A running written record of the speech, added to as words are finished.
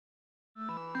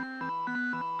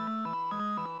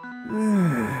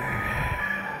Are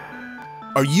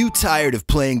you tired of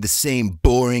playing the same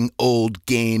boring old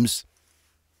games?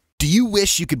 Do you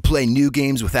wish you could play new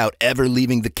games without ever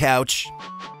leaving the couch?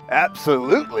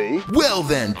 Absolutely. Well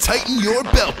then, tighten your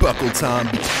belt buckle, Tom,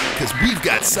 because we've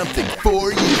got something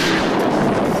for you.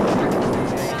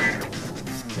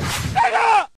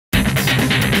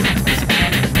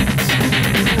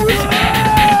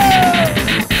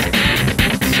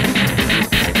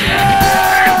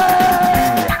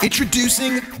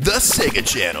 Introducing the Sega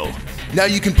Channel. Now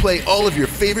you can play all of your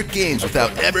favorite games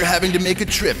without ever having to make a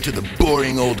trip to the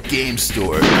boring old game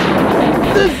store.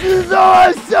 This is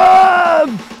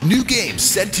awesome! New games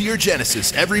sent to your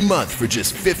Genesis every month for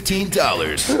just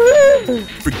 $15.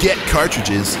 Forget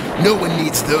cartridges, no one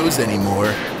needs those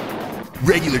anymore.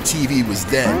 Regular TV was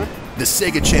then, the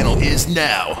Sega Channel is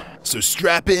now. So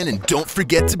strap in and don't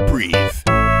forget to breathe.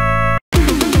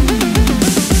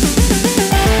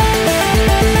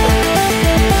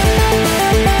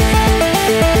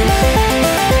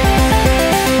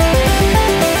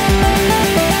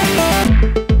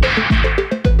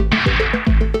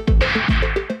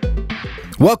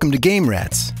 Welcome to Game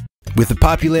Rats. With the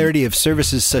popularity of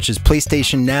services such as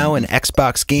PlayStation Now and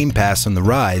Xbox Game Pass on the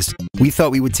rise, we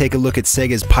thought we would take a look at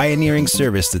Sega's pioneering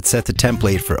service that set the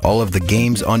template for all of the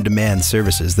games-on-demand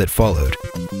services that followed,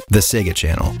 the Sega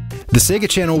Channel. The Sega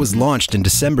Channel was launched in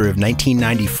December of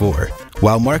 1994.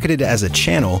 While marketed as a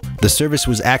channel, the service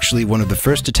was actually one of the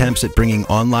first attempts at bringing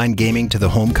online gaming to the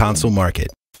home console market.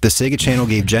 The Sega Channel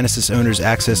gave Genesis owners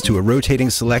access to a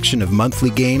rotating selection of monthly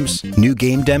games, new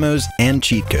game demos, and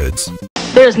cheat codes.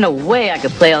 There's no way I could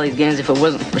play all these games if it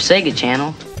wasn't for Sega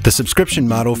Channel. The subscription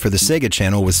model for the Sega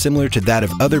Channel was similar to that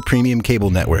of other premium cable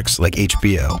networks like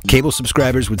HBO. Cable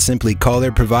subscribers would simply call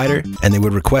their provider and they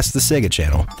would request the Sega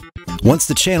Channel. Once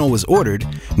the channel was ordered,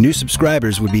 new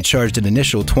subscribers would be charged an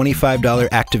initial $25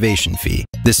 activation fee.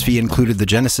 This fee included the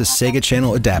Genesis Sega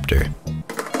Channel adapter.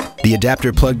 The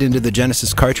adapter plugged into the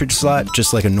Genesis cartridge slot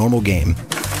just like a normal game.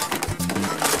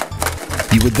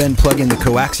 You would then plug in the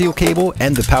coaxial cable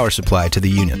and the power supply to the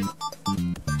unit.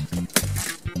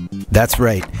 That's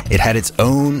right, it had its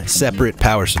own separate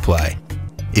power supply.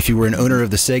 If you were an owner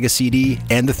of the Sega CD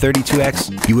and the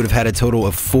 32X, you would have had a total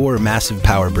of 4 massive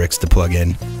power bricks to plug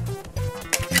in.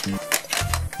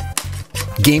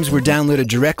 Games were downloaded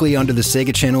directly onto the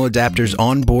Sega Channel adapter's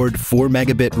onboard 4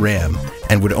 megabit RAM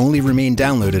and would only remain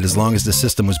downloaded as long as the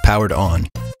system was powered on.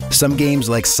 Some games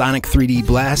like Sonic 3D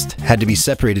Blast had to be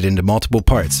separated into multiple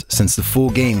parts since the full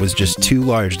game was just too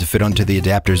large to fit onto the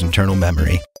adapter's internal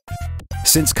memory.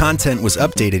 Since content was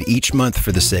updated each month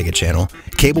for the Sega Channel,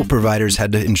 cable providers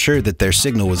had to ensure that their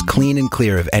signal was clean and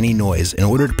clear of any noise in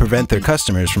order to prevent their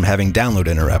customers from having download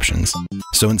interruptions.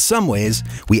 So in some ways,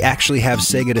 we actually have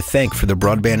Sega to thank for the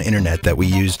broadband internet that we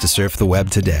use to surf the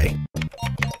web today.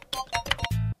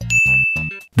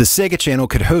 The Sega Channel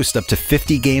could host up to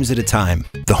 50 games at a time.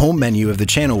 The home menu of the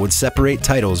channel would separate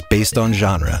titles based on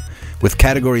genre, with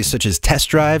categories such as test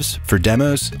drives for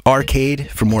demos, arcade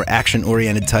for more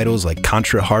action-oriented titles like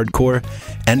Contra Hardcore,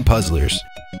 and puzzlers.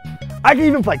 I can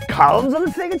even play columns on the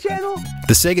Sega Channel?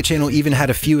 The Sega Channel even had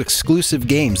a few exclusive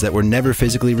games that were never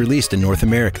physically released in North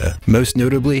America, most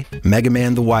notably Mega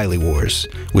Man The Wily Wars,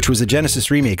 which was a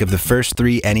Genesis remake of the first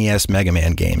 3 NES Mega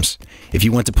Man games. If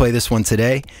you want to play this one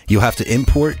today, you'll have to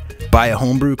import, buy a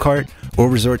homebrew cart, or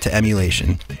resort to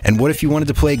emulation. And what if you wanted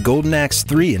to play Golden Axe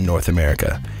 3 in North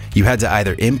America? You had to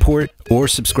either import or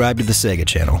subscribe to the Sega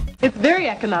Channel. It's very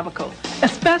economical,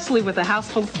 especially with a house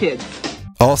full of kids.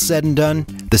 All said and done,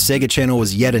 the Sega Channel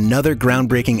was yet another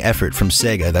groundbreaking effort from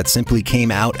Sega that simply came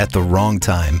out at the wrong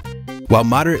time. While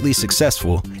moderately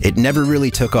successful, it never really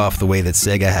took off the way that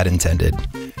Sega had intended.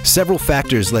 Several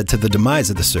factors led to the demise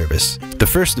of the service, the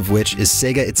first of which is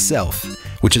Sega itself,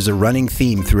 which is a running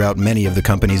theme throughout many of the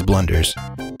company's blunders.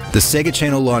 The Sega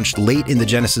Channel launched late in the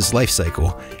Genesis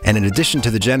lifecycle, and in addition to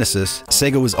the Genesis,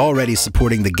 Sega was already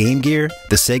supporting the Game Gear,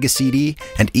 the Sega CD,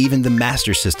 and even the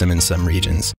Master System in some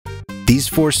regions. These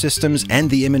 4 systems and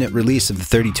the imminent release of the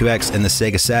 32X and the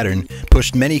Sega Saturn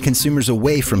pushed many consumers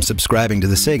away from subscribing to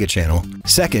the Sega Channel.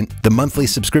 Second, the monthly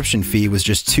subscription fee was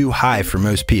just too high for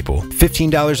most people.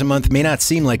 $15 a month may not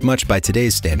seem like much by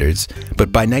today's standards,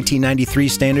 but by 1993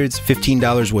 standards,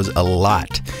 $15 was a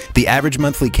lot. The average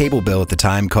monthly cable bill at the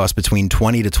time cost between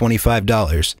 $20 to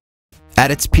 $25.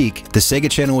 At its peak, the Sega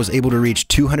Channel was able to reach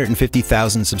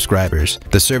 250,000 subscribers.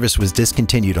 The service was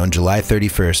discontinued on July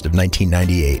 31st of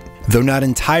 1998. Though not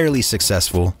entirely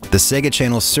successful, the Sega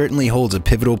Channel certainly holds a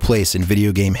pivotal place in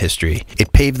video game history.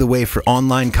 It paved the way for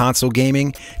online console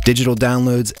gaming, digital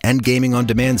downloads, and gaming on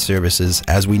demand services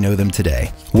as we know them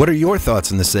today. What are your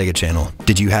thoughts on the Sega Channel?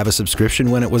 Did you have a subscription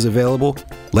when it was available?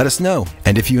 Let us know.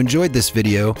 And if you enjoyed this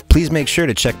video, please make sure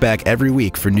to check back every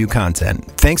week for new content.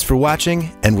 Thanks for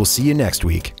watching, and we'll see you next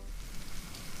week.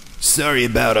 Sorry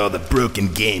about all the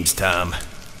broken games, Tom.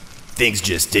 Things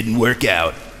just didn't work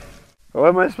out. What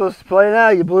am I supposed to play now?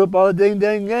 You blew up all the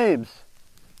ding-dang games.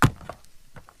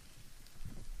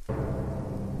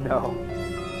 No.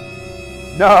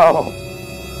 No!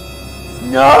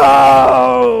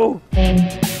 No!